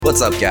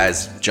What's up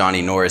guys,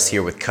 Johnny Norris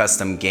here with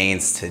Custom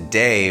Gains.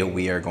 Today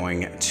we are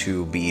going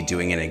to be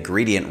doing an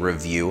ingredient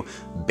review,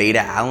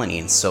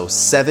 beta-alanine. So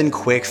 7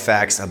 quick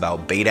facts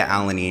about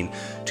beta-alanine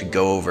to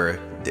go over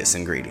this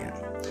ingredient.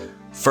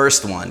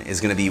 First one is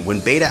gonna be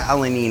when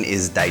beta-alanine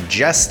is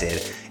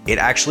digested, it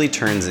actually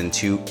turns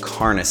into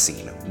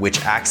carnosine,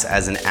 which acts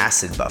as an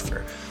acid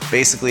buffer.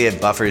 Basically it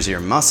buffers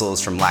your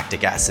muscles from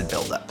lactic acid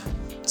buildup.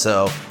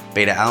 So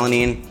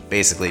beta-alanine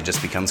basically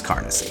just becomes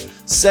carnosine.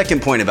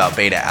 Second point about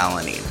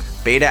beta-alanine.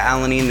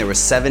 Beta-alanine, there were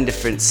 7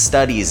 different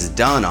studies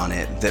done on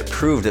it that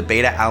proved that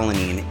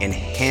beta-alanine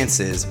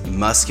enhances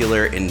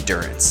muscular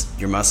endurance.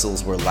 Your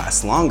muscles will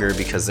last longer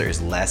because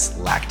there's less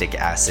lactic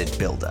acid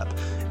buildup.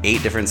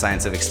 8 different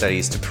scientific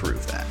studies to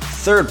prove that.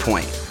 Third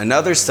point,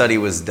 another study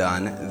was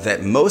done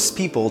that most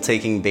people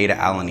taking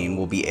beta-alanine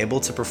will be able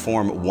to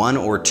perform 1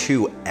 or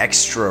 2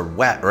 extra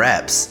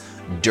reps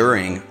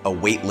during a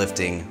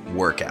weightlifting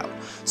workout.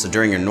 So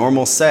during your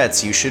normal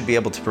sets, you should be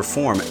able to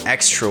perform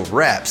extra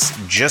reps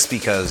just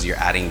because you're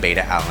adding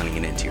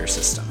beta-alanine into your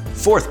system.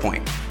 Fourth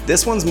point,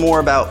 this one's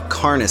more about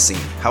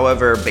carnosine.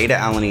 However,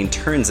 beta-alanine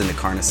turns into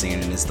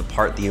carnosine and is the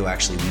part that you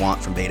actually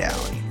want from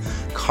beta-alanine.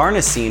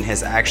 Carnosine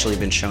has actually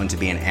been shown to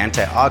be an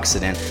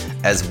antioxidant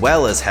as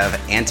well as have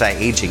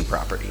anti-aging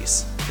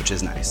properties, which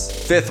is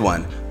nice. Fifth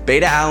one,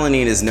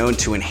 beta-alanine is known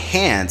to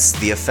enhance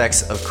the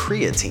effects of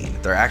creatine.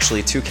 They're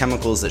actually 2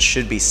 chemicals that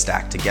should be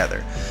stacked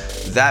together.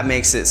 That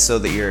makes it so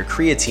that your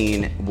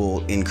creatine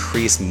will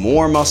increase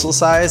more muscle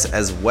size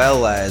as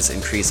well as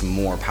increase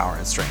more power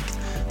and strength.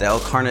 The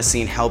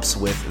L-carnosine helps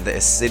with the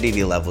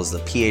acidity levels, the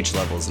pH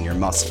levels in your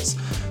muscles.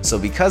 So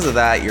because of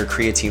that, your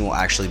creatine will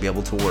actually be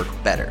able to work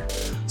better.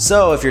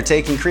 So if you're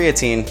taking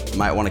creatine, you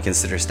might want to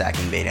consider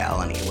stacking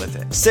beta-alanine with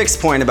it. 6th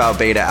point about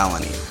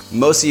beta-alanine.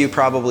 Most of you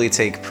probably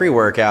take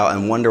pre-workout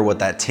and wonder what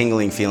that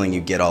tingling feeling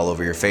you get all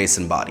over your face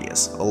and body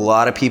is. A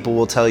lot of people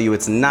will tell you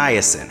it's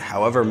niacin.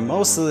 However,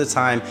 most of the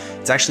time,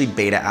 it's actually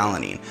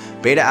beta-alanine.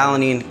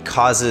 Beta-alanine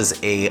causes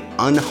a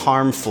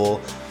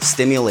unharmful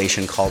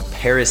stimulation called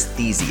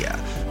paresthesia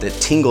that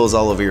tingles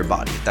all over your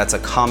body. That's a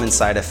common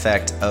side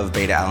effect of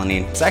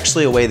beta-alanine. It's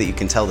actually a way that you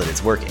can tell that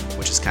it's working,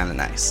 which is kind of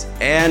nice.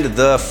 And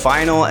the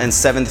final and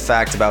 7th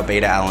fact about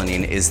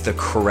beta-alanine is the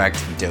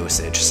correct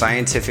dosage.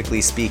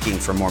 Scientifically speaking,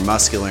 for more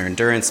muscular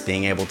endurance,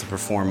 being able to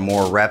perform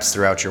more reps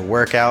throughout your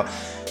workout,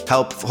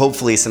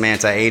 hopefully some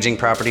anti-aging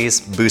properties,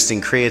 boosting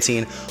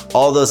creatine,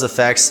 all those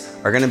effects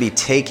are gonna be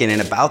taken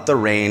in about the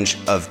range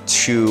of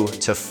 2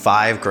 to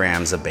 5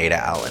 grams of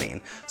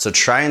beta-alanine. So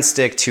try and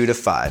stick 2 to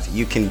 5.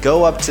 You can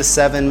go up to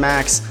 7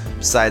 max.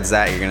 Besides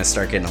that, you're gonna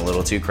start getting a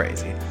little too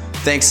crazy.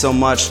 Thanks so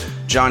much,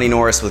 Johnny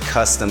Norris with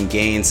Custom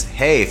Gains.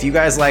 Hey, if you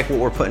guys like what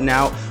we're putting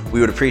out,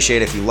 we would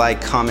appreciate it if you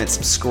like, comment,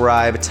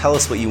 subscribe, tell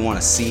us what you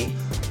wanna see.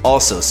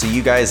 Also, so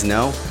you guys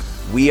know,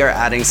 we are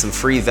adding some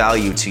free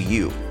value to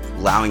you,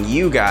 allowing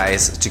you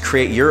guys to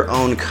create your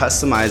own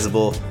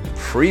customizable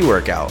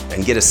pre-workout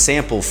and get a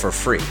sample for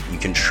free. You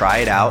can try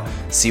it out,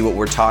 see what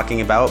we're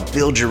talking about,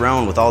 build your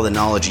own with all the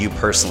knowledge you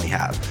personally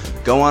have.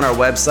 Go on our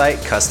website,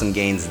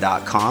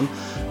 customgains.com,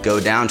 go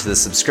down to the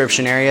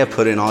subscription area,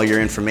 put in all your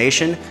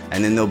information,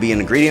 and then there'll be an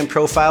ingredient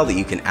profile that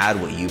you can add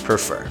what you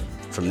prefer.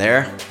 From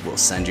there, we'll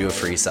send you a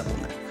free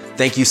supplement.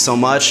 Thank you so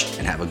much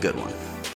and have a good one.